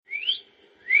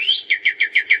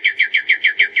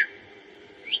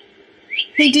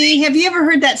Hey, Dee, have you ever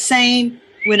heard that saying,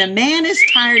 when a man is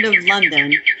tired of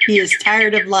London, he is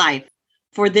tired of life,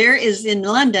 for there is in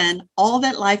London all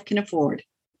that life can afford?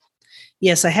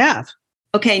 Yes, I have.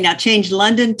 Okay, now change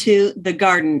London to the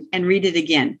garden and read it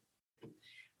again.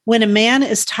 When a man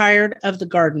is tired of the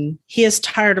garden, he is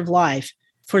tired of life,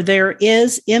 for there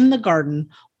is in the garden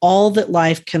all that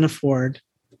life can afford.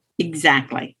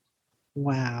 Exactly.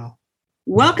 Wow.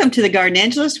 Welcome to the Garden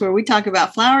Angelist, where we talk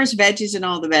about flowers, veggies, and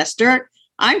all the best dirt.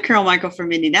 I'm Carol Michael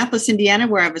from Indianapolis, Indiana,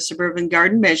 where I have a suburban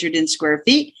garden measured in square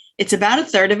feet. It's about a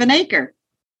third of an acre.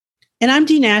 And I'm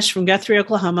Dee Nash from Guthrie,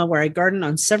 Oklahoma, where I garden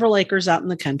on several acres out in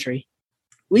the country.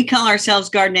 We call ourselves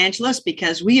Garden Angelists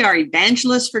because we are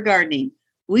evangelists for gardening.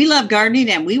 We love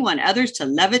gardening and we want others to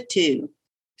love it too.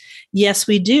 Yes,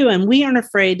 we do. And we aren't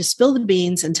afraid to spill the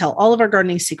beans and tell all of our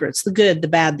gardening secrets, the good, the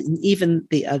bad, and even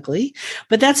the ugly.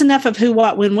 But that's enough of who,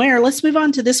 what, when, where. Let's move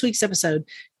on to this week's episode.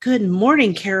 Good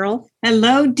morning, Carol.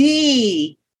 Hello,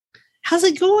 Dee. How's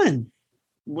it going?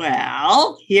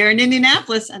 Well, here in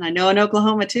Indianapolis, and I know in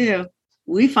Oklahoma too,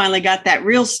 we finally got that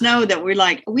real snow that we're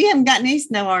like, we haven't gotten any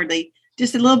snow hardly,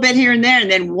 just a little bit here and there, and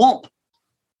then whoomp.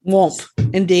 Whoomp,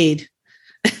 indeed.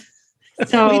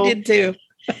 So we did too.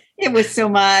 It was so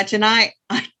much. And I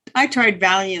tried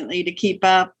valiantly to keep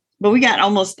up, but we got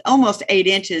almost 8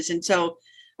 inches. And so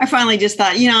I finally just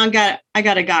thought, I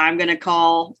got a guy I'm going to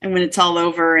call, and when it's all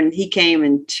over, and he came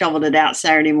and shoveled it out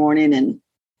Saturday morning, and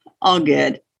all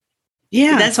good.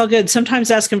 Yeah, that's all good. Sometimes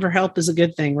asking for help is a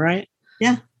good thing, right?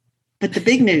 Yeah. But the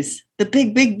big news, the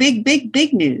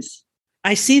big news.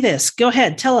 I see this. Go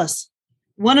ahead. Tell us.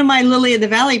 One of my lily of the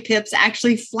valley pips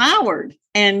actually flowered,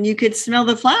 and you could smell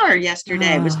the flower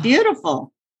yesterday. It was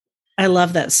beautiful. I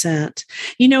love that scent.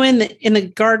 In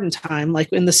the garden time,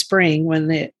 like in the spring,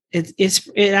 when it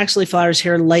actually flowers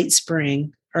here late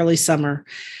spring, early summer,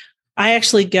 I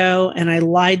actually go and I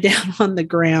lie down on the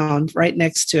ground right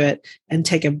next to it and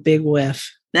take a big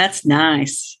whiff. That's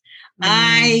nice.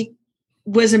 I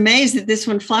was amazed that this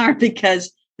one flowered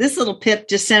because this little pip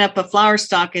just sent up a flower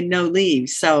stalk and no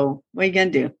leaves. So what are you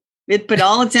going to do? It put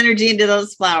all its energy into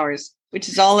those flowers, which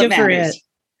is all that matters.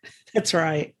 That's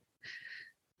right.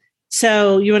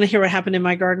 So you want to hear what happened in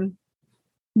my garden?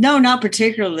 No, not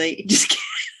particularly. Just kidding.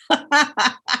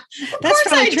 That's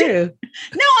probably true.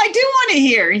 No, I do want to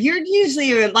hear. You're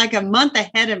usually like a month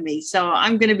ahead of me, so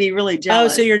I'm going to be really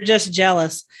jealous. Oh, so you're just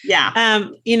jealous. Yeah.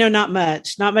 Not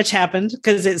much happened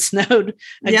because it snowed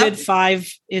a good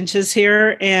 5 inches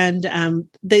here. And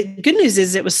the good news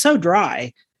is it was so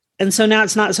dry. And so now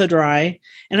it's not so dry.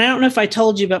 And I don't know if I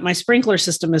told you, but my sprinkler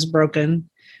system is broken.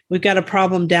 We've got a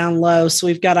problem down low, so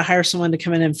we've got to hire someone to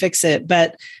come in and fix it.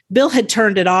 But Bill had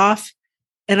turned it off,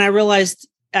 and I realized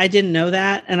I didn't know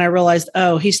that. And I realized,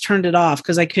 he's turned it off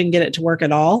because I couldn't get it to work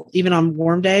at all, even on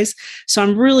warm days. So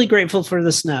I'm really grateful for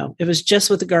the snow. It was just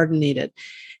what the garden needed.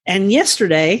 And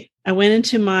yesterday I went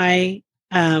into my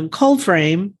cold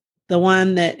frame, the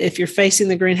one that if you're facing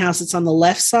the greenhouse, it's on the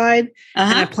left side.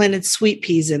 And I planted sweet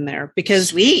peas in there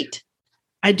because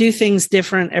I do things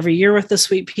different every year with the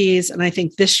sweet peas. And I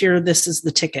think this year, this is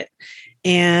the ticket.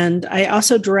 And I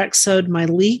also direct sowed my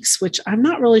leeks, which I'm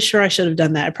not really sure I should have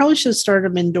done that. I probably should have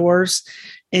started them indoors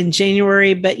in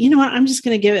January, but you know what? I'm just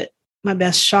going to give it my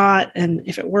best shot. And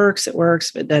if it works, it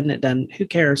works. If it doesn't, it doesn't. Who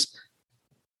cares?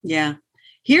 Yeah.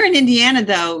 Here in Indiana,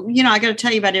 though, I got to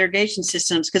tell you about irrigation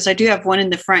systems because I do have one in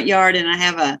the front yard, and I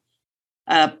have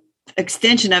a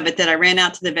extension of it that I ran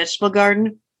out to the vegetable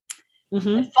garden. Mm-hmm.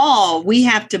 In the fall, we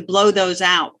have to blow those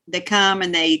out. They come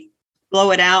and they blow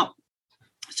it out.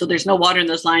 So there's no water in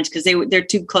those lines because they're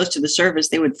too close to the surface.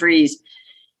 They would freeze.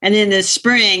 And in the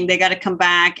spring, they got to come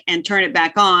back and turn it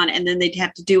back on. And then they'd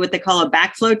have to do what they call a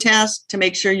backflow test to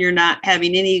make sure you're not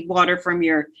having any water from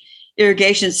your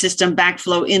irrigation system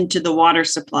backflow into the water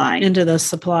supply. Into the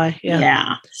supply. Yeah.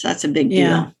 Yeah. So that's a big deal.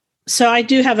 Yeah. So I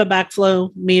do have a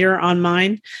backflow meter on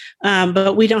mine,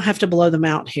 but we don't have to blow them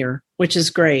out here, which is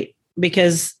great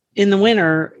because in the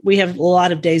winter, we have a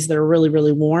lot of days that are really,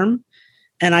 really warm.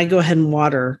 And I go ahead and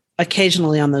water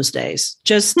occasionally on those days,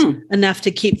 just enough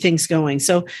to keep things going.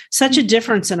 So such a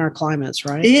difference in our climates,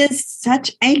 right? It is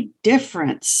such a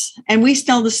difference. And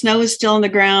the snow is still on the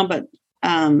ground, but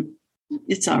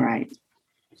it's all right.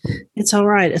 It's all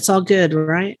right. It's all good,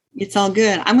 right? It's all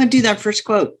good. I'm going to do that first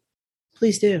quote.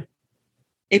 Please do.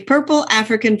 A purple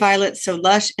African violet so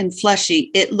lush and fleshy,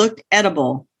 it looked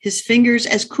edible. His fingers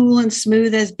as cool and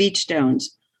smooth as beach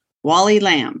stones. Wally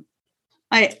Lamb.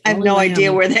 I have no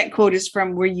idea where that quote is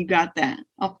from, where you got that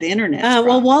off the internet.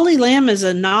 Well, Wally Lamb is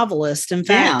a novelist. In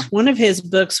fact, one of his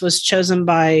books was chosen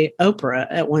by Oprah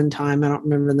at one time. I don't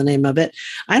remember the name of it.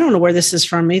 I don't know where this is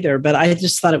from either, but I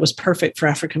just thought it was perfect for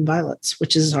African violets,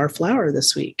 which is our flower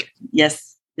this week.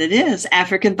 Yes, it is.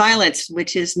 African violets,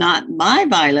 which is not my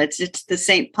violets. It's the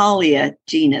St. Paulia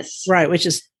genus. Right, which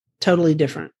is totally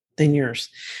different than yours.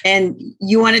 And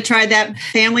you want to try that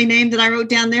family name that I wrote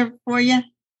down there for you?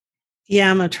 Yeah,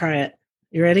 I'm going to try it.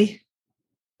 You ready?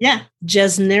 Yeah.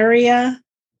 Gesneriaceae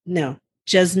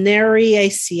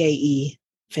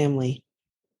family.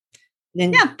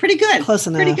 Then yeah, pretty good. Close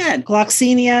enough. Pretty good.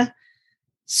 Gloxinia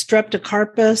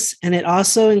streptocarpus, and it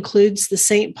also includes the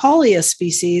St. Paulia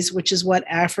species, which is what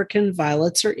African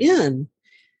violets are in.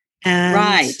 And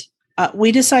right.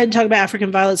 We decided to talk about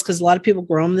African violets because a lot of people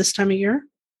grow them this time of year.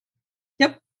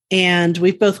 Yep. And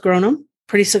we've both grown them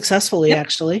pretty successfully,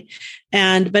 actually.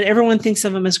 But everyone thinks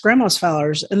of them as grandma's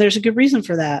flowers. And there's a good reason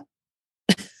for that.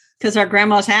 Because our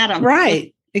grandmas had them.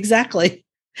 Right. Exactly.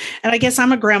 And I guess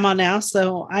I'm a grandma now,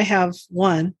 so I have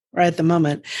one right at the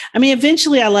moment. I mean,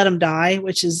 eventually I let them die,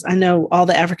 which is, I know all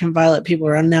the African violet people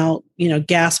are now,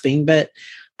 gasping, but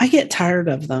I get tired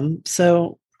of them.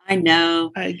 So I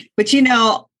know. But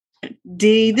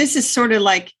Dee, this is sort of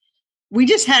like, we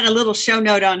just had a little show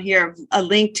note on here, a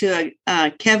link to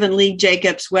Kevin Lee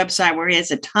Jacobs' website where he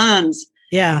has tons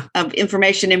of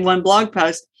information in one blog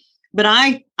post. But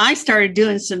I started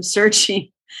doing some searching.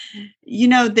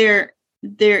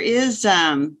 There is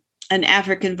an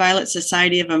African Violet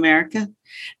Society of America.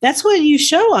 That's what you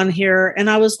show on here. And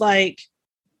I was like,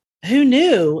 who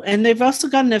knew? And they've also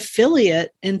got an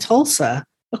affiliate in Tulsa.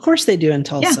 Of course they do in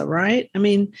Tulsa, right? I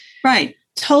mean, right.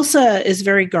 Tulsa is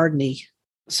very gardeny.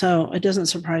 So it doesn't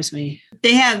surprise me.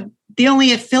 They have the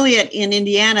only affiliate in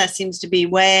Indiana seems to be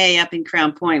way up in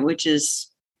Crown Point, which is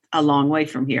a long way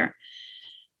from here.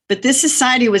 But this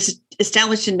society was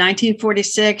established in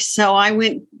 1946. So I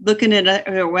went looking at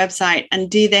their website,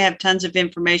 and they have tons of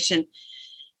information.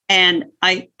 And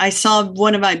I saw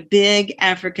one of my big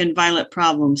African violet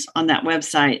problems on that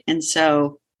website. And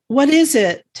so what is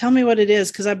it? Tell me what it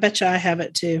is, because I bet you I have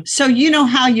it too. So you know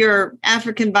how your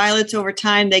African violets over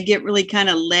time, they get really kind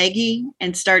of leggy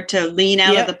and start to lean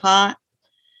out of the pot?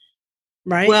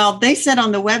 Right. Well, they said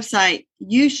on the website,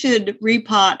 you should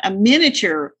repot a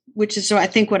miniature, which is, so I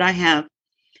think what I have,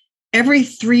 every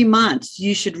 3 months,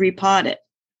 you should repot it.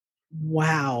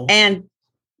 Wow. And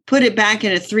put it back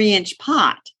in a 3-inch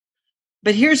pot.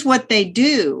 But here's what they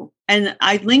do. And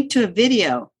I linked to a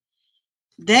video.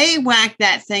 They whack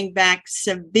that thing back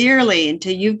severely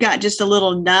until you've got just a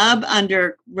little nub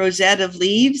under rosette of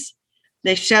leaves.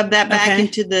 They shove that back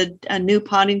into the new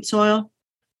potting soil.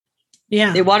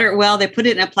 Yeah. They water it well. They put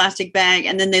it in a plastic bag,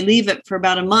 and then they leave it for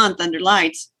about a month under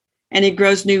lights, and it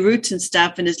grows new roots and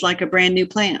stuff, and it's like a brand new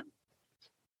plant.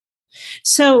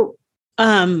 So,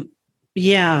 that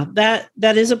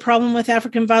is a problem with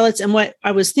African violets. And what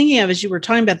I was thinking of as you were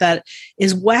talking about that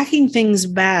is whacking things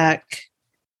back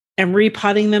and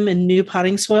repotting them in new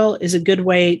potting soil is a good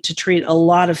way to treat a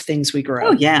lot of things we grow.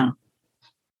 Oh, yeah.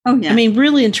 I mean,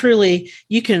 really and truly,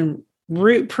 you can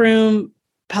root prune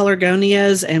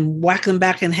pelargonias and whack them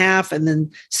back in half and then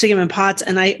stick them in pots.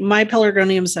 And my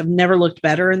pelargoniums have never looked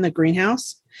better in the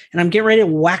greenhouse. And I'm getting ready to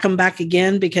whack them back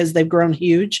again because they've grown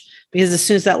huge, because as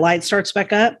soon as that light starts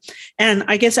back up, and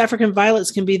I guess African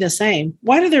violets can be the same.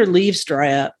 Why do their leaves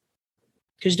dry up?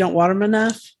 Because you don't water them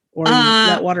enough? Or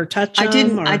let water touch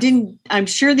them? I didn't. I'm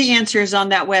sure the answer is on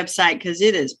that website because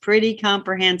it is pretty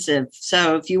comprehensive.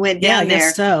 So if you went down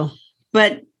there,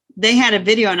 but they had a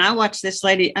video, and I watched this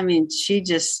lady. I mean, she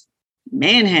just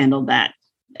manhandled that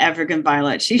African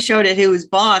violet. She showed it who was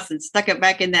boss and stuck it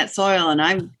back in that soil, and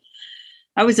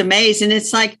I was amazed. And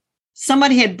it's like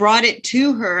somebody had brought it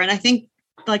to her, and I think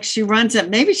like she runs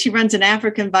an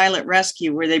African violet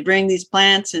rescue where they bring these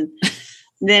plants and.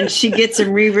 Then she gets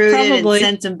them rerooted and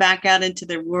sends them back out into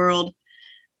the world.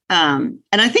 And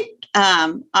I think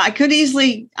I could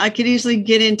easily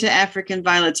get into African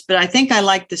violets, but I think I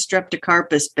like the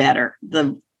Streptocarpus better,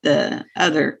 the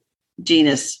other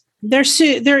genus.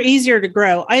 They're easier to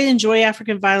grow. I enjoy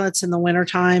African violets in the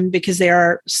wintertime because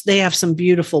they have some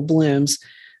beautiful blooms.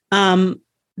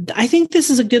 I think this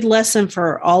is a good lesson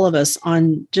for all of us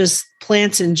on just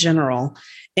plants in general.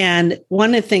 And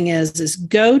one thing is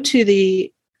go to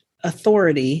the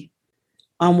authority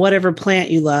on whatever plant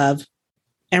you love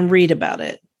and read about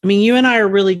it. I mean, you and I are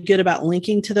really good about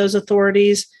linking to those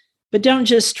authorities, but don't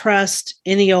just trust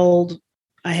any old,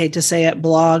 I hate to say it,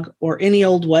 blog or any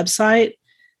old website.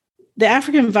 The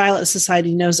African Violet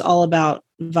Society knows all about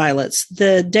violets.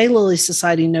 The Daylily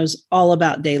Society knows all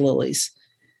about daylilies.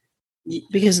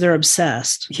 because they're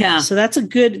obsessed. Yeah. So that's a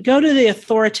good, go to the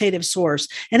authoritative source.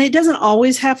 And it doesn't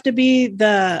always have to be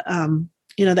the,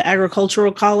 the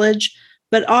agricultural college,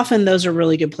 but often those are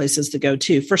really good places to go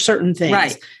to for certain things.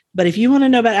 Right. But if you want to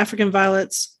know about African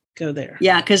violets, go there.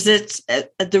 Yeah, because it's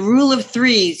the rule of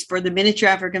threes for the miniature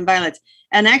African violets.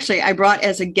 And actually, I brought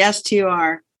as a guest to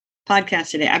our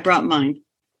podcast today, I brought mine.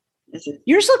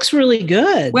 Yours looks really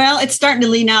good. Well, it's starting to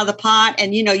lean out of the pot.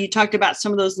 And, you talked about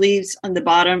some of those leaves on the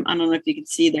bottom. I don't know if you can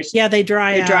see. They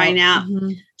dry out. They're drying out.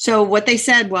 Mm-hmm. So what they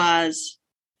said was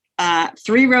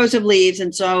 3 rows of leaves.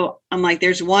 And so I'm like,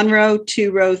 there's 1 row,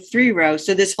 2 row, 3 rows.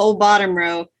 So this whole bottom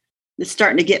row is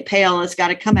starting to get pale. It's got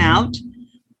to come out.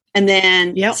 And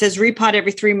then it says repot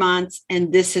every 3 months.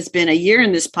 And this has been a year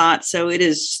in this pot. So it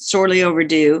is sorely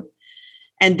overdue.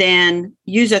 And then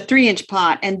use a 3-inch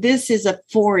pot. And this is a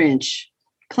 4-inch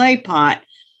clay pot.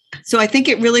 So I think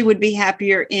it really would be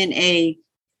happier in a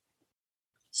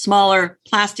smaller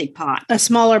plastic pot. A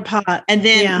smaller pot. And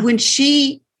then when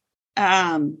she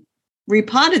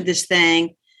repotted this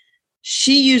thing,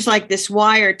 she used like this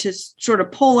wire to sort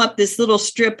of pull up this little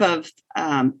strip of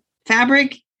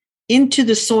fabric into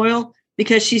the soil,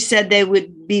 because she said they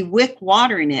would be wick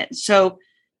watering it. So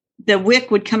the wick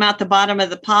would come out the bottom of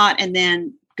the pot and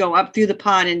then go up through the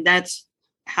pot. And that's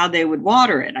how they would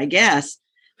water it, I guess.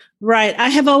 Right. I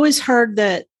have always heard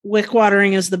that wick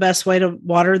watering is the best way to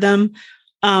water them.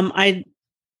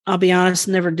 I'll be honest,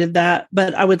 never did that,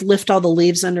 but I would lift all the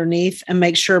leaves underneath and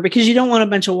make sure, because you don't want a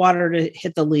bunch of water to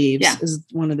hit the leaves is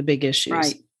one of the big issues.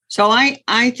 Right. So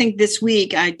I think this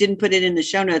week, I didn't put it in the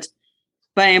show notes,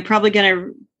 but I am probably going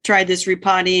to try this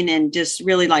repotting and just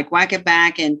really like whack it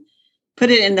back and put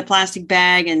it in the plastic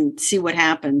bag and see what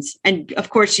happens. And of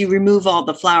course, you remove all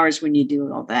the flowers when you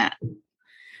do all that.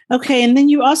 Okay. And then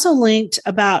you also linked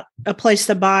about a place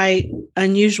to buy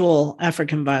unusual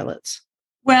African violets.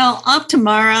 Well,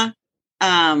 Optimara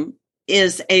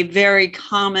is a very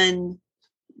common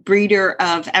breeder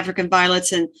of African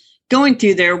violets. And going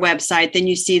through their website, then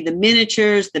you see the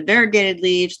miniatures, the variegated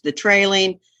leaves, the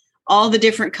trailing, all the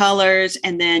different colors.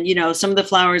 And then, some of the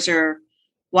flowers are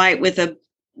white with a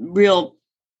real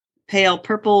pale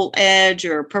purple edge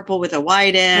or purple with a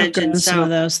white edge. And so some of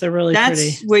those, they're really that's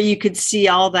pretty. where you could see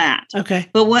all that. Okay.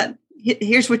 But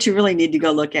here's what you really need to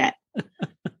go look at.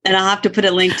 And I'll have to put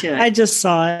a link to it. I just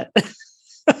saw it.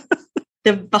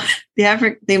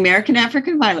 The American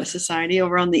African Violet Society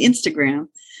over on the Instagram.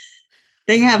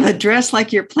 They have a Dress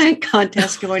Like Your Plant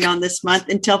contest going on this month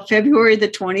until February the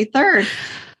 23rd.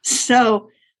 So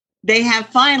they have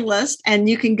finalists, and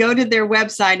you can go to their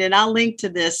website, and I'll link to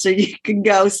this so you can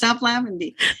go. Stop laughing,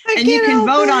 Dee. And you can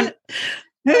vote on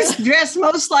who's dressed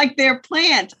most like their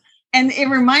plant. And it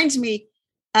reminds me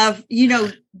of,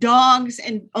 dogs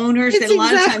and owners. That a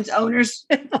lot of times owners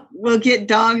will get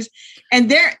dogs.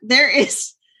 And there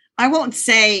is, I won't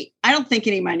say, I don't think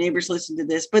any of my neighbors listen to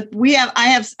this, but I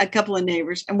have a couple of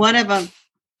neighbors, and one of them,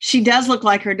 she does look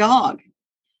like her dog.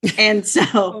 And so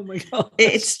oh my God,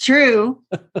 it's true.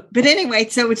 But anyway,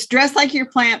 so it's Dress Like Your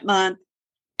Plant month.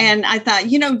 And I thought,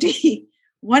 Dee,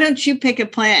 why don't you pick a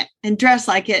plant and dress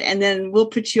like it? And then we'll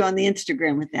put you on the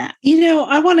Instagram with that.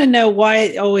 I want to know why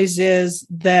it always is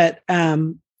that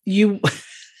you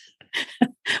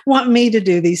want me to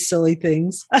do these silly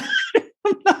things. I'm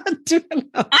not doing it.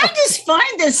 I just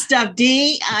find this stuff,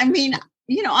 Dee. I mean,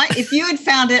 if you had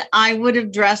found it, I would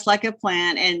have dressed like a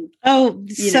plant. And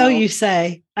you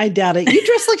say. I doubt it. You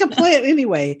dress like a plant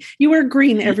anyway. You wear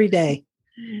green every day.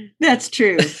 That's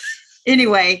true.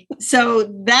 Anyway, so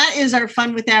that is our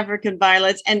fun with African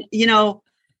violets. And,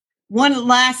 one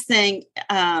last thing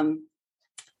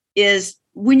is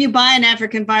when you buy an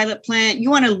African violet plant, you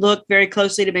want to look very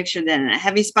closely to make sure that a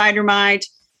heavy spider mite.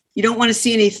 You don't want to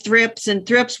see any thrips, and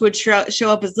thrips would show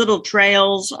up as little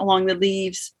trails along the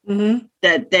leaves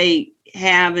that they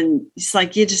have. And it's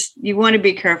like, you want to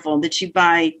be careful that you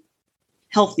buy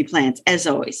healthy plants, as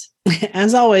always.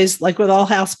 As always, like with all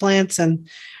house plants and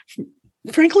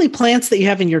frankly, plants that you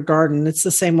have in your garden, it's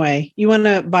the same way. You want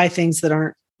to buy things that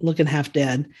aren't looking half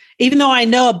dead. Even though I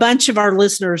know a bunch of our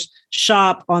listeners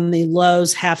shop on the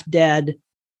Lowe's half dead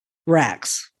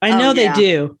racks. I know they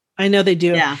do.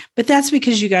 Yeah. But that's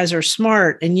because you guys are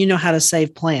smart and you know how to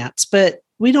save plants, but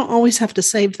we don't always have to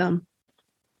save them.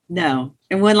 No.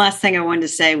 And one last thing I wanted to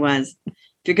say was,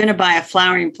 if you're going to buy a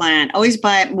flowering plant, always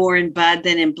buy it more in bud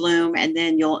than in bloom, and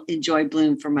then you'll enjoy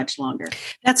bloom for much longer.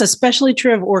 That's especially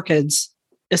true of orchids.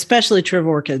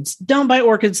 Don't buy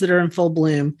orchids that are in full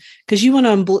bloom, because you want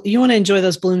to enjoy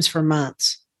those blooms for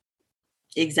months.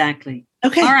 Exactly.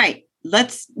 Okay. All right.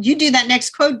 You do that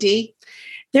next quote, Dee.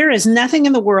 There is nothing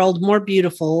in the world more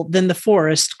beautiful than the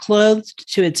forest clothed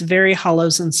to its very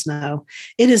hollows in snow.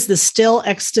 It is the still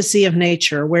ecstasy of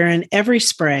nature, wherein every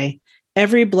spray,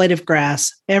 every blade of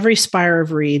grass, every spire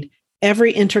of reed,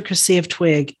 every intricacy of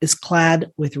twig is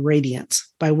clad with radiance,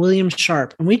 by William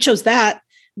Sharp. And we chose that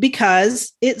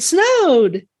because it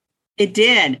snowed. It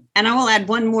did. And I will add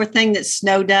one more thing that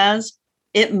snow does.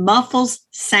 It muffles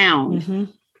sound. Mm-hmm.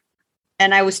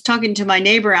 And I was talking to my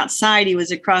neighbor outside. He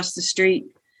was across the street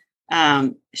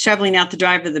shoveling out the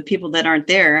drive of the people that aren't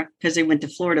there because they went to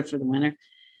Florida for the winter.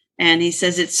 And he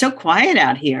says, it's so quiet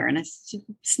out here. And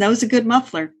snow's a good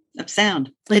muffler of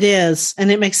sound. It is.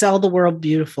 And it makes all the world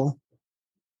beautiful.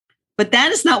 But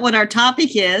that is not what our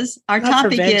topic is. Our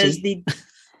topic is the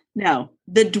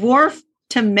Dwarf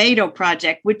Tomato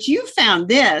Project, which you found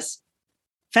this.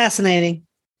 Fascinating.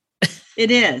 It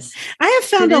is. I have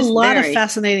found a lot of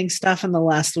fascinating stuff in the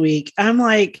last week. I'm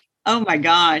like, oh my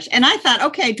gosh. And I thought,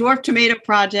 okay, Dwarf Tomato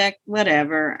Project,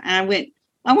 whatever. And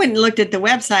I went and looked at the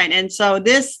website. And so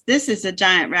this is a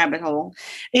giant rabbit hole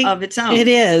of its own. It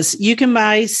is. You can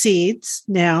buy seeds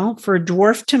now for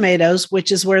dwarf tomatoes,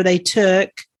 which is where they took.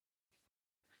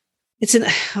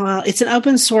 It's an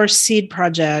open source seed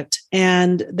project,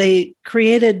 and they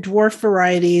created dwarf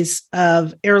varieties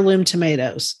of heirloom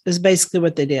tomatoes is basically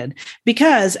what they did.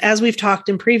 Because as we've talked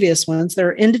in previous ones, there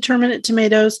are indeterminate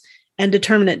tomatoes and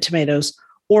determinate tomatoes,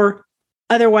 or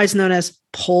otherwise known as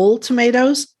pole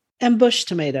tomatoes and bush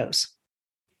tomatoes.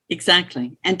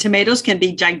 Exactly. And tomatoes can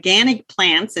be gigantic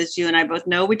plants, as you and I both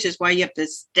know, which is why you have to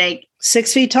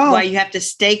 6 feet tall. Why you have to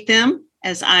stake them,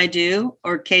 as I do,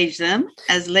 or cage them,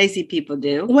 as lazy people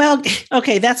do. Well,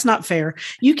 okay, that's not fair.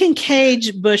 You can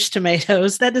cage bush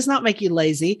tomatoes. That does not make you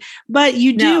lazy, but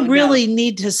you do really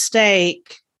need to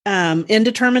stake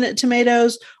indeterminate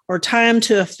tomatoes or tie them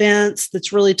to a fence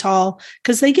that's really tall,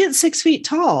 because they get 6 feet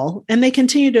tall and they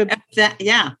continue to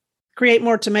create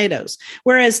more tomatoes.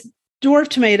 Whereas bush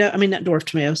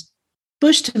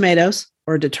tomatoes,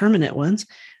 or determinate ones,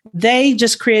 they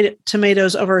just create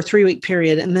tomatoes over a 3-week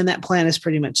period, and then that plant is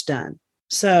pretty much done.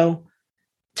 So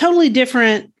totally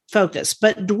different focus.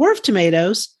 But dwarf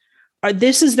tomatoes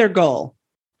this is their goal.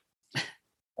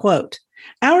 Quote,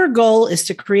 our goal is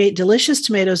to create delicious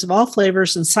tomatoes of all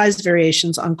flavors and size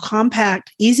variations on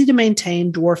compact, easy to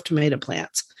maintain dwarf tomato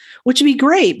plants, which would be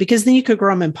great because then you could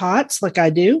grow them in pots like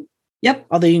I do. Yep.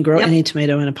 Although you can grow any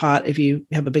tomato in a pot if you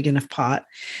have a big enough pot.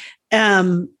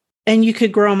 And you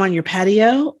could grow them on your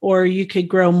patio, or you could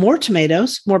grow more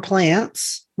tomatoes, more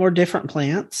plants, more different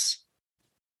plants.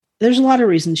 There's a lot of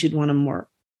reasons you'd want them more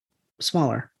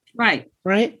smaller. Right.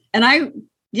 And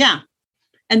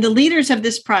and the leaders of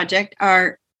this project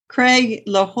are Craig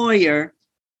LaHoyer,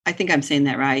 I think I'm saying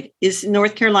that right, is in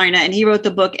North Carolina, and he wrote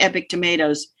the book Epic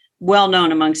Tomatoes, well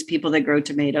known amongst people that grow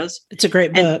tomatoes. It's a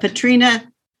great book.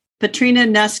 And Patrina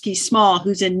Nusky Small,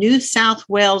 who's in New South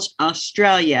Wales,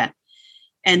 Australia.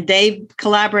 And they've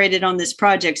collaborated on this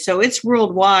project. So it's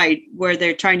worldwide where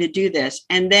they're trying to do this.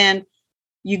 And then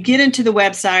you get into the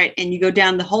website and you go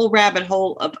down the whole rabbit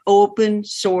hole of open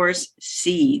source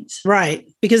seeds. Right.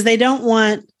 Because they don't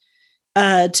want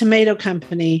a tomato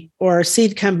company or a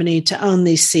seed company to own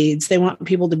these seeds. They want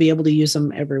people to be able to use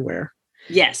them everywhere.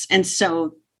 Yes. And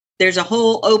so there's a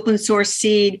whole open source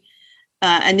seed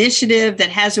initiative that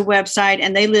has a website,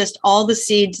 and they list all the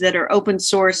seeds that are open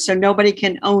source. So nobody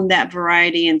can own that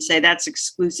variety and say that's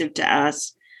exclusive to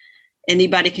us.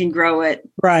 Anybody can grow it,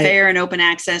 right? Fair and open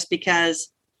access, because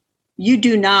you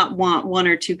do not want one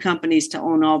or two companies to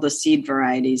own all the seed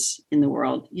varieties in the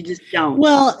world. You just don't.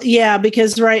 Well, yeah,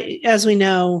 because as we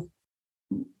know,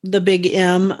 the big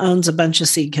M owns a bunch of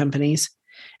seed companies.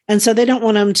 And so they don't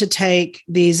want them to take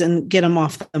these and get them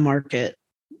off the market.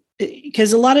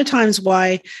 Because a lot of times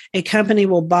why a company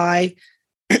will buy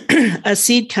a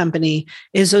seed company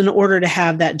is in order to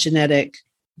have that genetic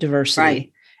diversity.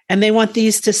 Right. And they want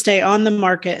these to stay on the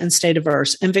market and stay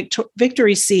diverse. And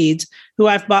Victory Seeds, who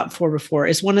I've bought for before,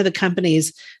 is one of the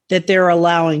companies that they're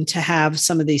allowing to have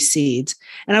some of these seeds.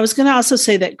 And I was going to also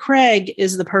say that Craig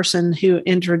is the person who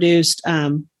introduced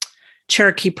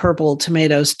Cherokee Purple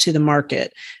tomatoes to the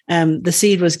market. The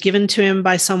seed was given to him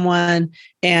by someone.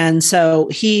 And so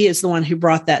he is the one who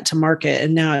brought that to market,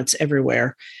 and now it's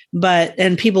everywhere.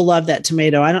 And people love that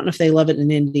tomato. I don't know if they love it in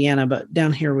Indiana, but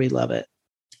down here we love it.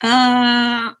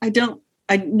 No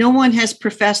one has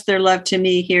professed their love to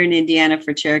me here in Indiana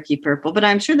for Cherokee Purple, but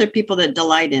I'm sure there are people that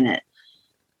delight in it.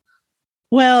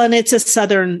 Well, and it's a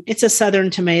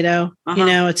southern tomato,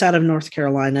 it's out of North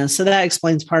Carolina. So that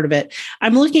explains part of it.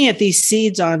 I'm looking at these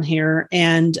seeds on here,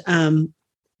 and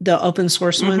the open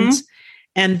source ones,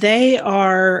 and they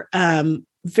are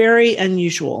very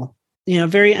unusual.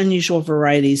 very unusual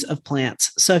varieties of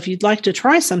plants. So if you'd like to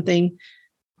try something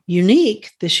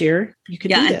unique this year, you could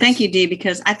do this. And thank you, Dee,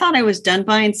 because I thought I was done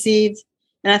buying seeds.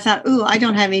 And I thought, I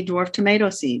don't have any dwarf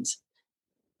tomato seeds.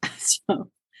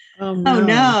 So, oh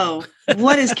no.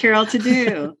 What is Carol to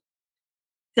do?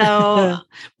 So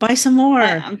buy some more.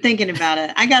 I'm thinking about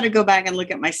it. I got to go back and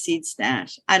look at my seed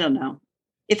stash. I don't know.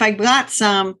 If I got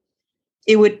some,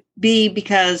 it would be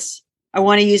because I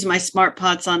want to use my smart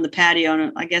pots on the patio.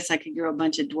 And I guess I could grow a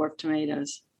bunch of dwarf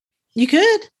tomatoes. You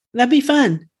could. That'd be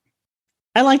fun.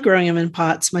 I like growing them in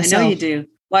pots myself. I know you do.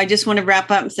 Well, I just want to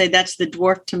wrap up and say that's the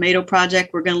Dwarf Tomato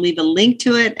Project. We're going to leave a link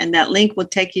to it, and that link will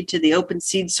take you to the Open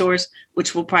Seed Source,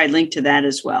 which we'll probably link to that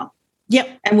as well. Yep.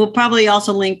 And we'll probably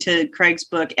also link to Craig's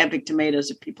book, Epic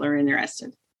Tomatoes, if people are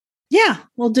interested. Yeah,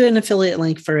 we'll do an affiliate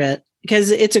link for it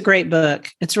because it's a great book.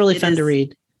 It's really fun to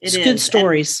read. It's good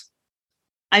stories.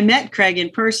 And I met Craig in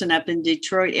person up in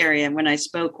Detroit area when I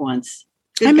spoke once.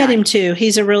 I met him too.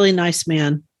 He's a really nice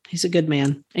man. He's a good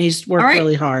man. And he's worked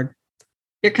really hard.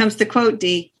 Here comes the quote,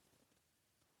 Dee.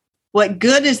 What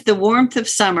good is the warmth of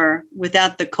summer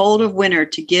without the cold of winter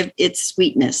to give its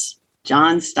sweetness?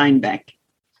 John Steinbeck.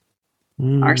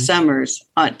 Our summers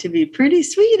ought to be pretty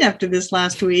sweet after this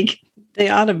last week. They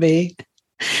ought to be.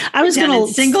 I was going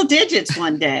to single digits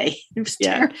one day. It was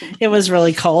terrible. It was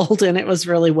really cold and it was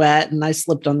really wet and I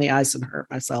slipped on the ice and hurt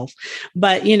myself,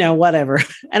 but whatever.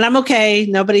 And I'm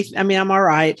okay. I'm all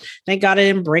right. Thank God I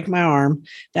didn't break my arm.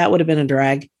 That would have been a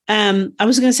drag. I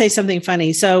was going to say something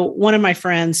funny. So one of my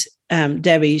friends,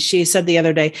 Debbie, she said the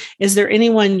other day, is there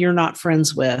anyone you're not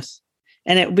friends with?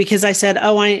 And because I said,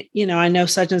 I know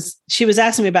such as she was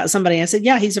asking me about somebody. I said,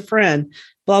 yeah, he's a friend,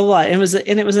 blah, blah, blah. And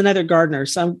it was another gardener.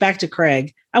 So I'm back to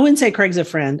Craig. I wouldn't say Craig's a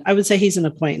friend. I would say he's an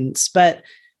acquaintance, but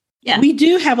we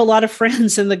do have a lot of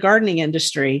friends in the gardening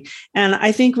industry. And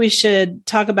I think we should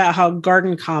talk about how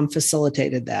GardenCom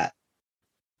facilitated that.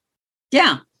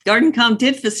 Yeah, GardenCom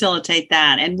did facilitate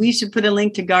that. And we should put a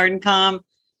link to GardenCom.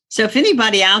 So if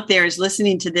anybody out there is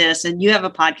listening to this and you have a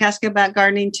podcast about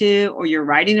gardening too, or you're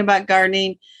writing about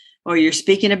gardening, or you're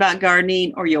speaking about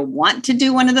gardening, or you want to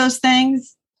do one of those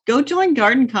things, go join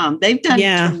GardenCom. They've done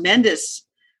tremendous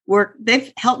work.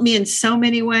 They've helped me in so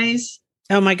many ways.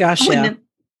 Oh my gosh.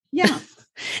 Yeah.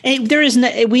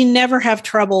 And we never have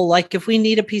trouble. Like if we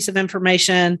need a piece of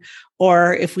information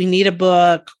or if we need a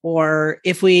book or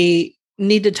if we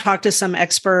need to talk to some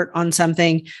expert on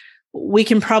something, we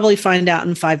can probably find out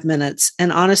in 5 minutes.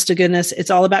 And honest to goodness, it's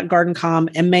all about GardenCom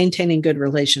and maintaining good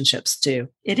relationships too.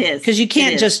 It is. Because you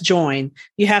can't just join.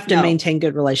 You have to maintain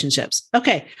good relationships.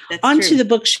 Okay. On to the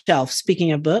bookshelf.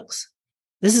 Speaking of books,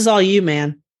 this is all you,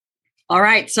 man. All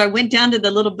right. So I went down to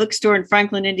the little bookstore in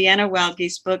Franklin, Indiana, Wild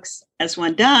Geese Books, as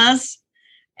one does.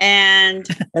 And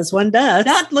as one does.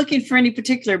 Not looking for any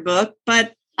particular book,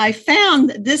 but I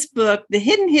found this book, The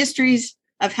Hidden Histories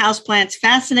of Houseplants,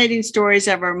 Fascinating Stories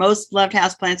of Our Most Loved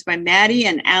Houseplants by Maddie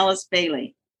and Alice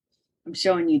Bailey. I'm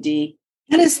showing you, Dee.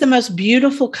 That is the most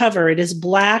beautiful cover. It is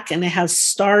black and it has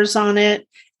stars on it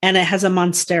and it has a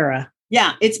monstera.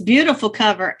 Yeah, it's beautiful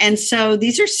cover. And so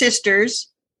these are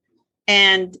sisters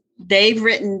and they've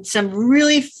written some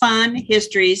really fun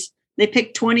histories. They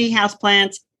picked 20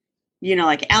 houseplants,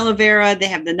 like aloe vera. They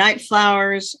have the night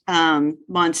flowers,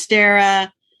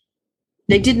 monstera.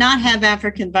 They did not have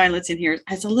African violets in here.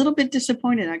 I was a little bit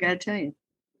disappointed, I got to tell you.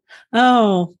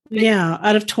 Oh, yeah.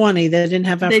 Out of 20, they didn't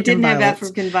have African violets. Have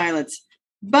African violets.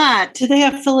 But did they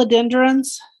have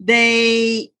philodendrons?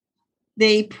 They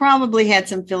probably had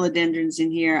some philodendrons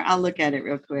in here. I'll look at it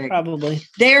real quick. Probably.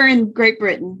 They're in Great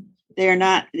Britain. They are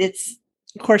not. Of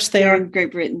course they are in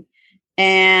Great Britain.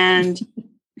 And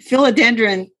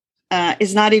philodendron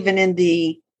is not even in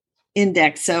the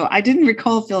index. So I didn't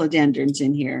recall philodendrons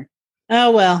in here.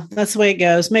 Oh, well, that's the way it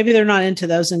goes. Maybe they're not into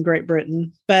those in Great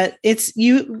Britain, but it's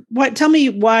you. Tell me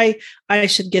why I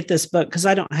should get this book. Cause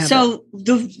I don't have it. So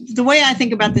the way I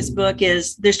think about this book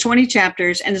is there's 20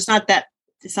 chapters and it's not that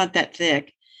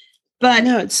thick, but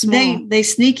no, it's small. They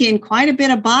sneak in quite a bit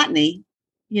of botany,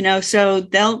 so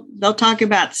they'll talk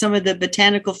about some of the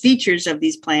botanical features of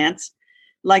these plants,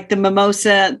 like the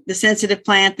mimosa, the sensitive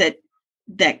plant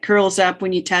that curls up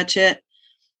when you touch it.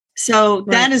 So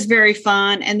that is very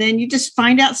fun. And then you just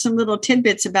find out some little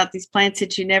tidbits about these plants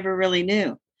that you never really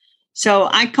knew. So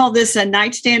I call this a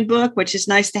nightstand book, which is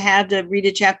nice to have to read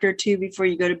a chapter or two before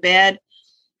you go to bed.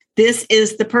 This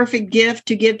is the perfect gift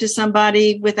to give to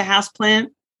somebody with a houseplant,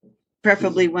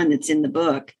 preferably one that's in the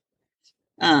book.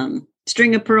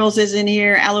 String of pearls is in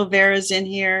here. Aloe vera is in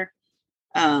here.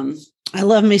 I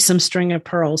love me some string of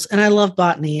pearls, and I love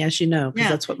botany, as you know, because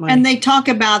that's what and they talk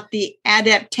about the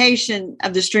adaptation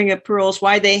of the string of pearls,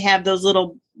 why they have those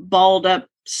little balled up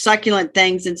succulent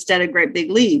things instead of great big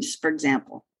leaves, for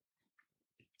example.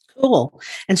 Cool.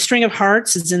 And String of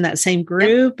Hearts is in that same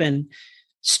group, and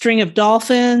String of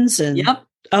Dolphins, and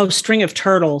String of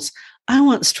Turtles. I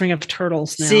want String of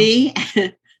Turtles now. See?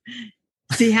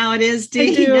 See how it is,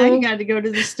 Dee? Now you got to go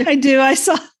to the store. I do. I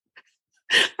saw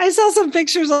some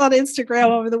pictures on Instagram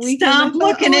over the weekend. Stop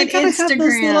looking at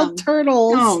Instagram. Little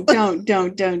turtles. No,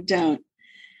 don't.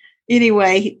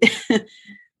 Anyway,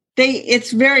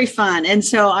 it's very fun. And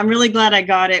so I'm really glad I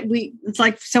got it. We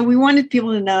wanted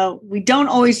people to know we don't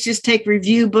always just take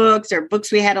review books or books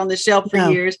we had on the shelf for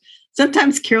years.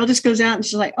 Sometimes Carol just goes out and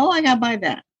she's like, oh, I got to buy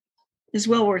that. It's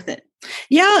well worth it.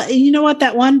 Yeah. You know what?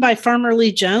 That one by Farmer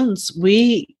Lee Jones,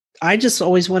 I just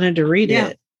always wanted to read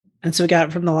it. And so we got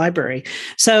it from the library.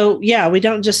 So yeah, we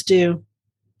don't just I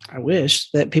wish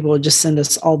that people would just send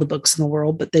us all the books in the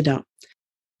world, but they don't.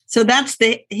 So that's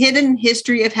the Hidden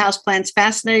History of Houseplants,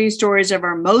 Fascinating Stories of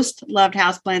Our Most Loved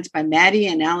Houseplants by Maddie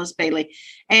and Alice Bailey.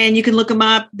 And you can look them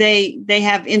up. They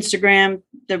have Instagram.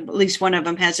 At least one of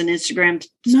them has an Instagram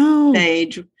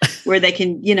page where they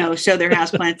can, show their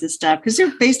houseplants and stuff, because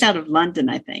they're based out of London,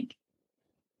 I think.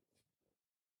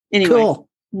 Anyway, cool.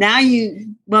 Now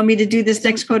you want me to do this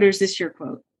next quote, or is this your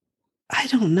quote? I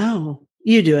don't know.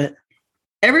 You do it.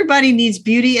 Everybody needs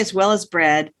beauty as well as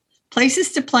bread.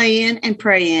 Places to play in and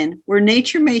pray in, where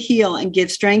nature may heal and give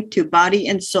strength to body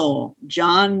and soul.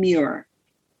 John Muir.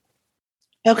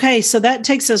 Okay, so that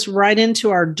takes us right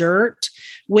into our dirt,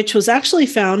 which was actually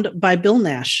found by Bill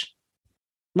Nash,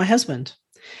 my husband.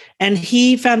 And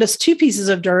he found us 2 pieces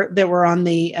of dirt that were on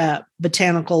the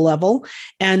botanical level.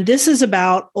 And this is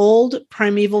about old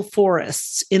primeval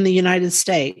forests in the United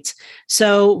States.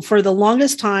 So for the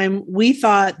longest time, we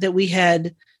thought that we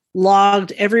had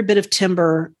logged every bit of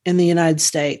timber in the United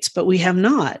States, but we have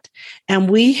not. And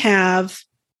we have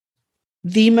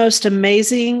the most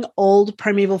amazing old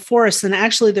primeval forests. And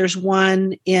actually there's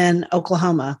one in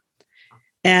Oklahoma.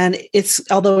 And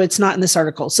although it's not in this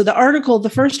article. So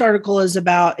the first article is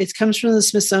it comes from the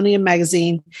Smithsonian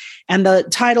Magazine, and the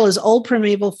title is Old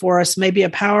Primeval Forests May Be a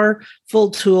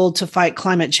Powerful Tool to Fight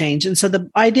Climate Change. And so the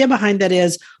idea behind that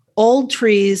is old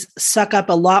trees suck up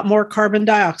a lot more carbon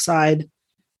dioxide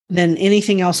than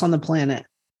anything else on the planet.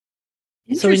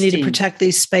 So we need to protect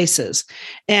these spaces.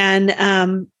 And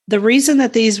the reason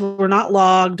that these were not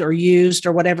logged or used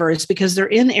or whatever is because they're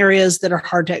in areas that are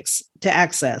hard to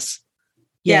access.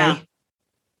 Yeah. Yay.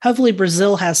 Hopefully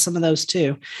Brazil has some of those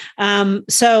too.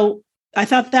 So I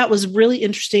thought that was really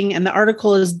interesting. And the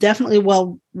article is definitely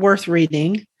worth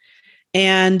reading.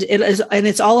 And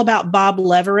it's all about Bob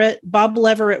Leverett. Bob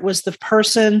Leverett was the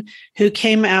person who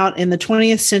came out in the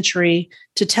 20th century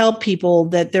to tell people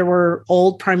that there were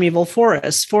old primeval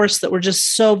forests that were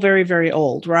just so very, very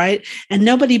old, right? And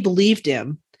nobody believed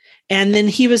him. And then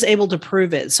he was able to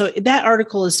prove it. So that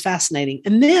article is fascinating.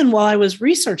 And then while I was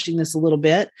researching this a little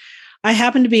bit, I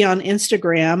happened to be on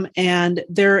Instagram, and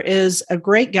there is a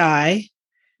great guy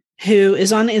who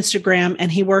is on Instagram,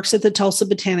 and he works at the Tulsa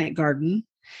Botanic Garden.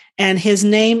 And his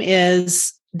name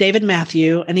is David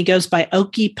Matthew, and he goes by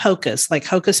Okie Pocus, like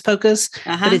Hocus Pocus,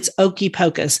 but it's Okie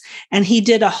Pocus. And he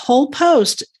did a whole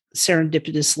post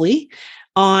serendipitously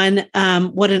on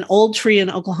what an old tree in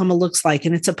Oklahoma looks like.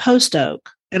 And it's a post oak.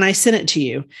 And I sent it to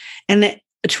you. And the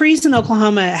trees in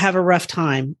Oklahoma have a rough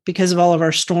time because of all of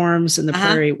our storms and the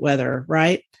prairie weather,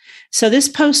 right? So this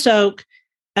post oak,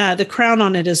 the crown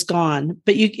on it is gone,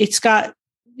 but it's got,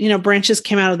 branches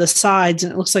came out of the sides,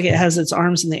 and it looks like it has its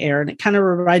arms in the air. And it kind of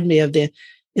reminded me of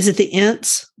is it the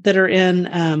Ents that are in,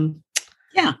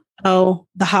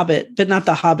 The Hobbit, but not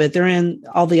The Hobbit. They're in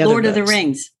all the other Lord books. of the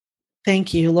Rings.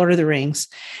 Thank you, Lord of the Rings.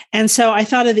 And so I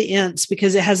thought of the Ents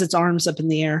because it has its arms up in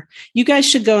the air. You guys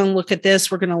should go and look at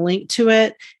this. We're going to link to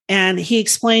it. And he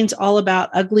explains all about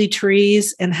ugly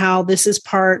trees and how this is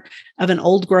part of an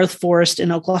old growth forest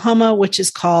in Oklahoma, which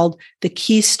is called the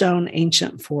Keystone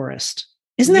Ancient Forest.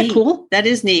 Isn't that cool? That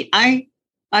is neat. I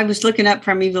was looking up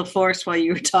primeval forest while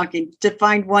you were talking to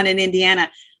find one in Indiana.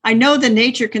 I know the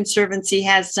Nature Conservancy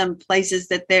has some places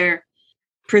that they're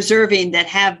preserving that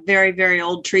have very, very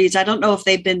old trees. I don't know if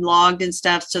they've been logged and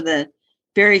stuff, so the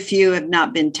very few have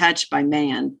not been touched by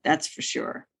man. That's for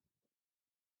sure.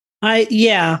 But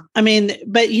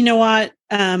you know what?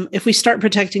 If we start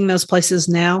protecting those places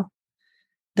now,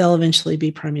 they'll eventually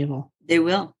be primeval. They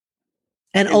will.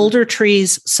 And older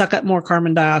trees suck up more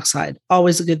carbon dioxide.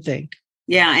 Always a good thing.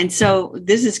 Yeah. And so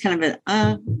this is kind of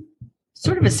a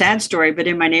sort of a sad story, but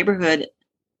in my neighborhood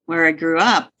where I grew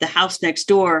up, the house next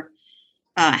door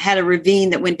had a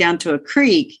ravine that went down to a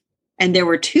creek, and there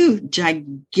were 2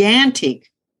 gigantic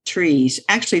trees,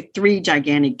 actually 3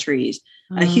 gigantic trees,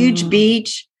 a huge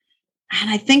beech, And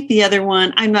I think the other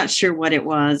one, I'm not sure what it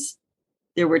was.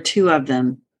 There were two of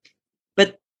them.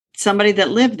 But somebody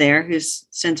that lived there, who's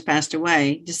since passed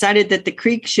away, decided that the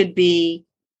creek should be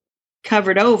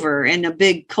covered over and a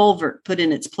big culvert put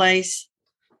in its place,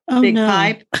 big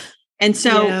pipe. And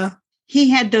so he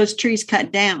had those trees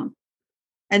cut down.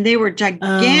 And they were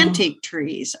gigantic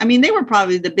trees. I mean, they were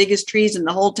probably the biggest trees in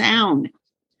the whole town.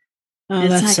 Oh,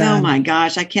 it's like, sad. Oh my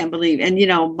gosh, I can't believe. And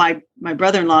my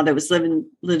brother-in-law that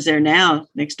lives there now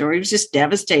next door. He was just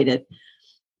devastated.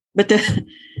 But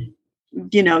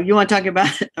you want to talk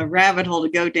about a rabbit hole to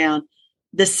go down.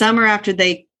 The summer after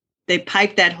they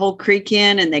piped that whole creek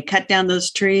in and they cut down those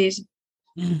trees,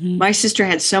 my sister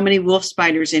had so many wolf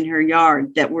spiders in her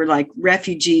yard that were like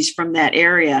refugees from that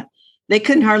area. They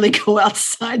couldn't hardly go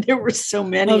outside. There were so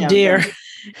many. Oh, dear. Them.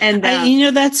 And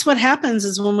that's what happens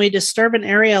is when we disturb an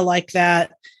area like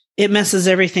that, it messes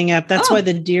everything up. That's why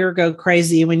the deer go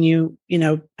crazy when you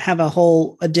have a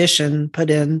whole addition put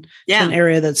in to an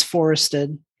area that's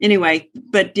forested. Anyway,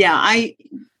 but I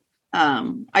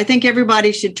think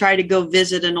everybody should try to go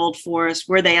visit an old forest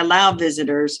where they allow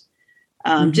visitors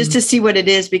just to see what it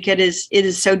is, because it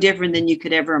is so different than you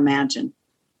could ever imagine.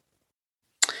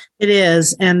 It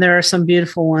is. And there are some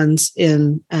beautiful ones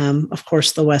in, of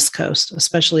course, the West Coast,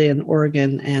 especially in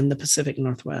Oregon and the Pacific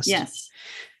Northwest. Yes.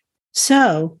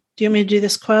 So do you want me to do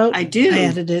this quote? I do. I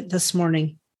added it this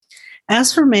morning.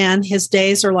 As for man, his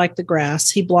days are like the grass.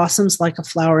 He blossoms like a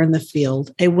flower in the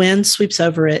field. A wind sweeps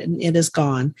over it and it is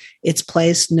gone. Its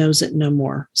place knows it no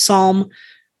more. Psalm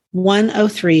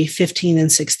 103, 15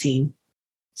 and 16.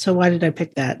 So why did I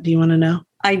pick that? Do you want to know?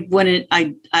 I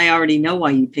already know why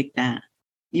you picked that.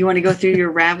 You want to go through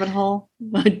your rabbit hole?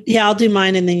 Yeah, I'll do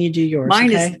mine and then you do yours.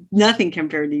 Mine is nothing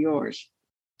compared to yours.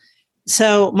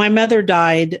 So my mother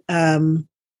died.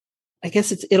 I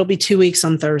guess it'll be 2 weeks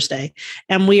on Thursday.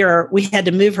 And we had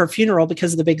to move her funeral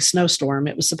because of the big snowstorm.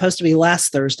 It was supposed to be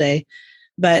last Thursday,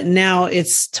 but now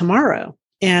it's tomorrow.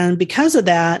 And because of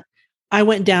that, I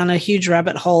went down a huge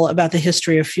rabbit hole about the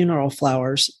history of funeral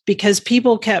flowers because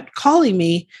people kept calling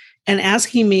me and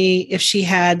asking me if she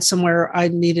had somewhere I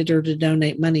needed her to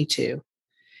donate money to.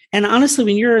 And honestly,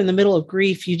 when you're in the middle of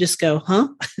grief, you just go, huh?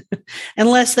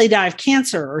 Unless they die of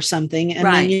cancer or something. And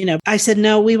then, I said,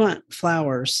 no, we want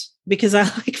flowers because I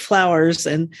like flowers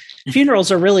and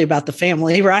funerals are really about the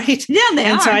family, right? Yeah, they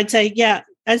are. And so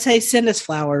I'd say, send us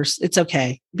flowers. It's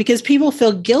okay. Because people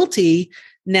feel guilty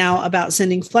now about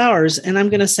sending flowers. And I'm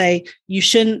going to say you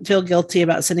shouldn't feel guilty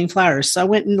about sending flowers. So I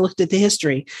went and looked at the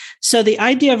history. So the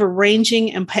idea of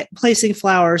arranging and placing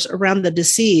flowers around the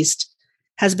deceased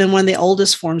has been one of the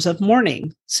oldest forms of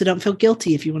mourning. So don't feel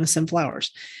guilty if you want to send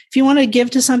flowers. If you want to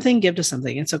give to something.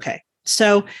 It's okay.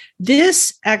 So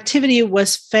this activity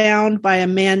was found by a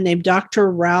man named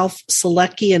Dr. Ralph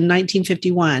Selecki in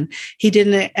 1951. He did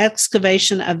an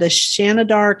excavation of the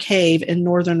Shanidar cave in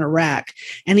northern Iraq,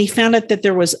 and he found out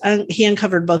that he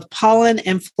uncovered both pollen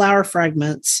and flower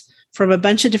fragments from a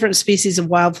bunch of different species of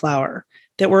wildflower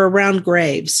that were around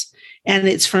graves. And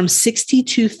it's from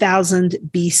 62,000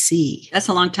 BC. That's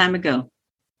a long time ago.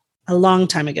 A long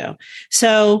time ago.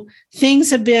 So things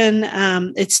have been,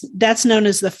 that's known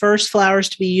as the first flowers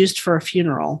to be used for a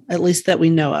funeral, at least that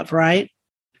we know of, right?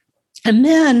 And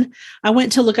then I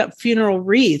went to look up funeral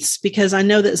wreaths because I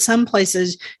know that some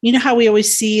places, you know how we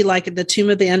always see like at the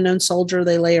Tomb of the Unknown Soldier,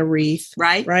 they lay a wreath.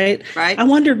 Right. I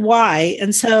wondered why.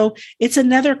 And so it's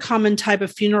another common type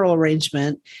of funeral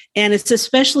arrangement. And it's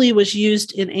especially was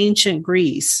used in ancient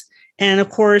Greece. And of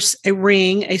course, a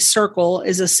ring, a circle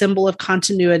is a symbol of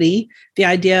continuity, the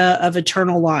idea of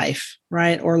eternal life,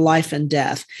 right? Or life and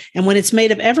death. And when it's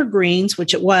made of evergreens,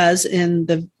 which it was in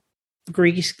the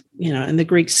Greek, in the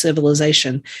Greek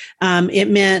civilization, it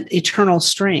meant eternal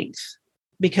strength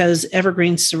because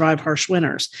evergreens survive harsh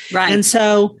winters. Right. And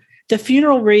so the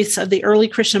funeral wreaths of the early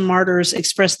Christian martyrs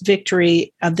expressed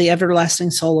victory of the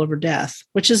everlasting soul over death,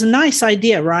 which is a nice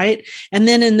idea, right? And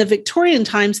then in the Victorian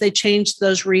times, they changed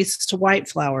those wreaths to white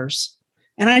flowers.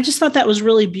 And I just thought that was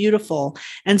really beautiful.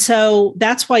 And so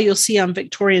that's why you'll see on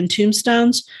Victorian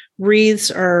tombstones, wreaths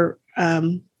are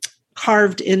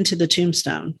carved into the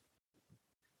tombstone.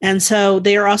 And so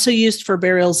they are also used for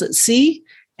burials at sea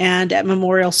and at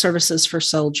memorial services for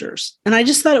soldiers. And I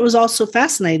just thought it was also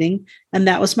fascinating. And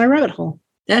that was my rabbit hole.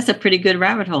 That's a pretty good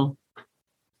rabbit hole.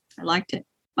 I liked it.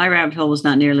 My rabbit hole was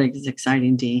not nearly as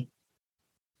exciting, Dee.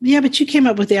 Yeah, but you came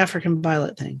up with the African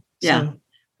violet thing. Yeah. So.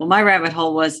 Well, my rabbit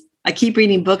hole was, I keep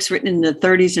reading books written in the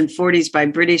 30s and 40s by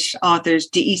British authors,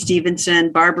 D.E.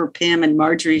 Stevenson, Barbara Pym, and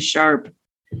Marjorie Sharp.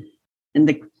 And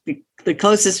the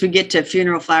closest we get to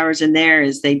funeral flowers in there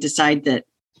is they decide that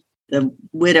the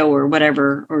widow or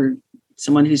whatever, or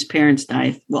someone whose parents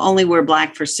died will only wear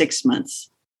black for 6 months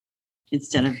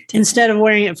instead of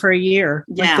wearing it for a year,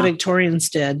 like the Victorians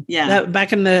did. Yeah.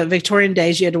 Back in the Victorian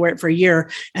days, you had to wear it for a year.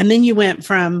 And then you went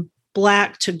from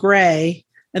black to gray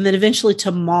and then eventually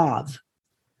to mauve.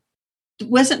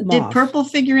 Did purple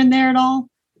figure in there at all?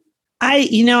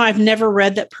 I've never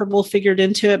read that purple figured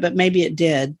into it, but maybe it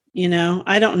did.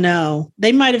 I don't know.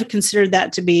 They might have considered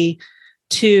that to be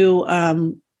too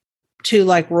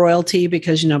like royalty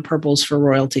because, purple's for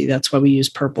royalty. That's why we use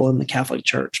purple in the Catholic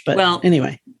Church. But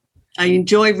anyway. I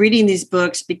enjoy reading these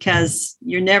books because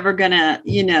you're never going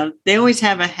to, they always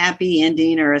have a happy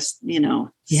ending or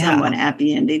somewhat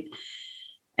happy ending.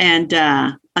 And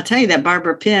I'll tell you that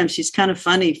Barbara Pym, she's kind of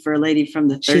funny for a lady from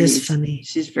the 30s. She is funny.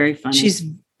 She's very funny.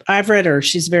 I've read her.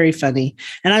 She's very funny.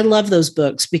 And I love those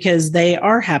books because they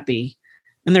are happy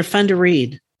and they're fun to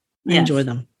read. I enjoy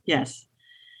them. Yes.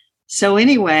 So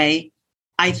anyway,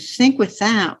 I think with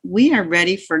that, we are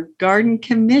ready for garden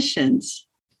commissions.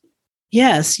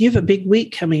 Yes, you have a big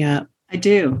week coming up. I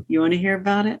do. You want to hear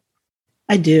about it?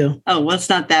 I do. Oh, well, it's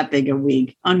not that big a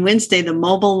week. On Wednesday, the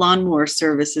mobile lawnmower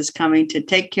service is coming to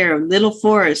take care of Little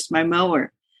Forest, my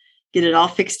mower. Get it all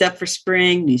fixed up for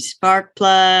spring, new spark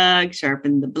plug,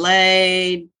 sharpen the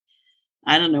blade.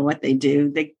 I don't know what they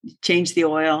do. They change the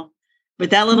oil. But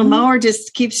that little mower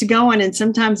just keeps going. And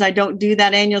sometimes I don't do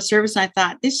that annual service. I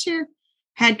thought this year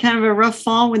had kind of a rough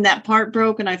fall when that part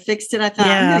broke and I fixed it. I thought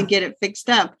I'm going to get it fixed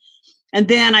up. And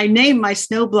then I named my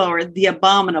snowblower the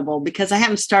Abominable because I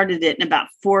haven't started it in about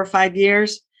 4 or 5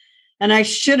 years. And I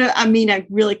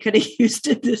really could have used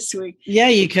it this week. Yeah,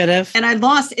 you could have. And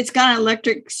it's got an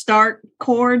electric start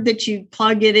cord that you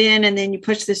plug it in and then you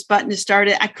push this button to start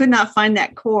it. I could not find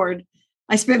that cord.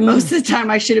 I spent most of the time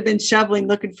I should have been shoveling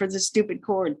looking for the stupid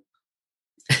cord.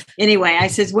 Anyway, I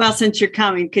says, well, since you're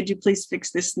coming, could you please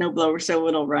fix this snowblower so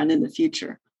it'll run in the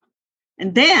future?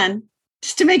 And then,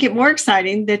 just to make it more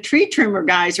exciting, the tree trimmer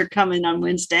guys are coming on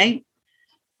Wednesday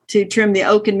to trim the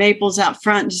oak and maples out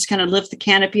front and just kind of lift the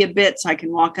canopy a bit so I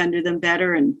can walk under them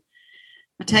better. And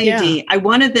I'll tell you, Dee, I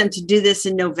wanted them to do this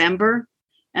in November,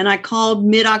 and I called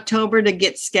mid-October to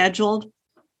get scheduled.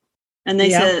 And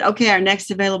they said, okay, our next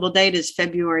available date is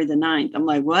February the 9th. I'm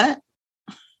like, what?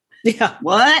 Yeah.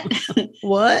 What?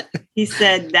 What? He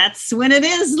said, that's when it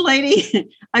is, lady.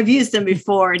 I've used them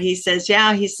before. And he says, we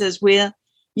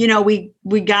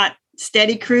got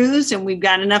steady crews and we've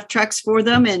got enough trucks for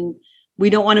them. And we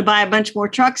don't want to buy a bunch more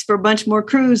trucks for a bunch more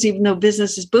crews, even though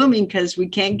business is booming because we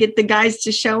can't get the guys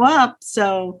to show up.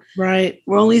 So we're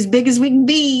only as big as we can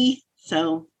be.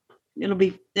 So it'll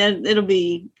be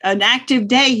an active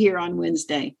day here on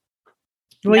Wednesday.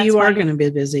 Well, you are going to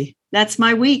be busy. That's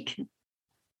my week.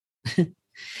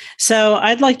 So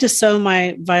I'd like to sow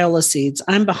my viola seeds.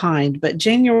 I'm behind, but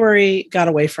January got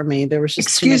away from me. There was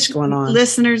just too much going on.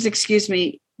 Listeners, excuse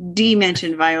me. Dee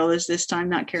mentioned violas this time,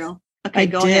 not Carol. Okay,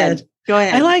 go ahead.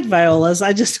 I like violas.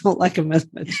 I just don't like them as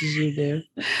much as you do.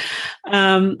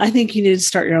 I think you need to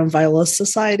start your own viola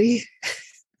society.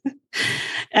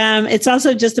 It's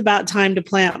also just about time to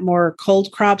plant more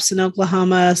cold crops in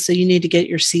Oklahoma. So you need to get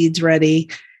your seeds ready.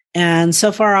 And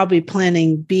so far, I'll be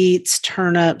planting beets,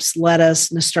 turnips,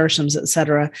 lettuce, nasturtiums,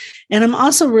 etc. And I'm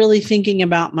also really thinking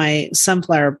about my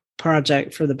sunflower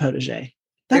project for the potager.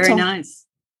 Very nice.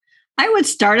 I would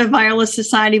start a viola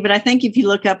society, but I think if you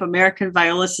look up American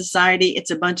Viola Society,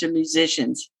 it's a bunch of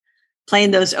musicians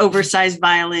playing those oversized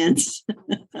violins.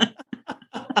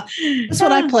 That's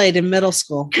what I played in middle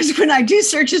school. Because when I do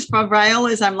searches for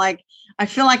violas, I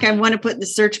feel like I want to put in the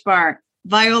search bar,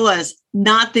 violas,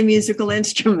 not the musical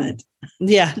instrument.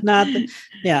 Yeah,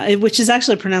 which is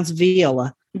actually pronounced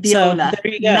viola. Viola. So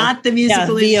there you go. Not the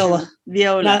musical instrument.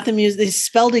 Viola. Not the music. It's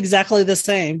spelled exactly the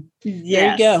same.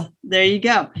 Yes. There you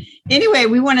go. Anyway,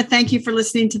 we want to thank you for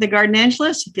listening to The Garden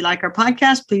Angelist. If you like our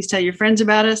podcast, please tell your friends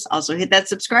about us. Also hit that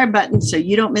subscribe button so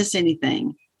you don't miss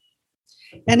anything.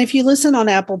 And if you listen on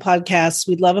Apple Podcasts,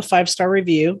 we'd love a 5-star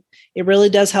review. It really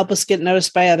does help us get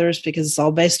noticed by others because it's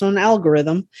all based on an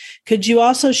algorithm. Could you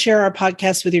also share our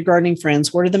podcast with your gardening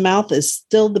friends? Word of the mouth is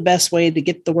still the best way to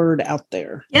get the word out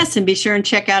there. Yes, and be sure and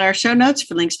check out our show notes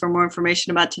for links for more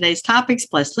information about today's topics,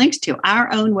 plus links to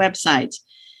our own websites.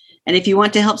 And if you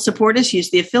want to help support us, use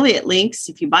the affiliate links.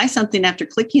 If you buy something after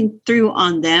clicking through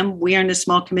on them, we earn a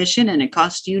small commission and it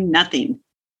costs you nothing.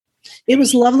 It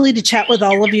was lovely to chat with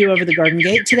all of you over the Garden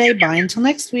Gate today. Bye until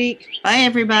next week. Bye,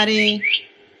 everybody.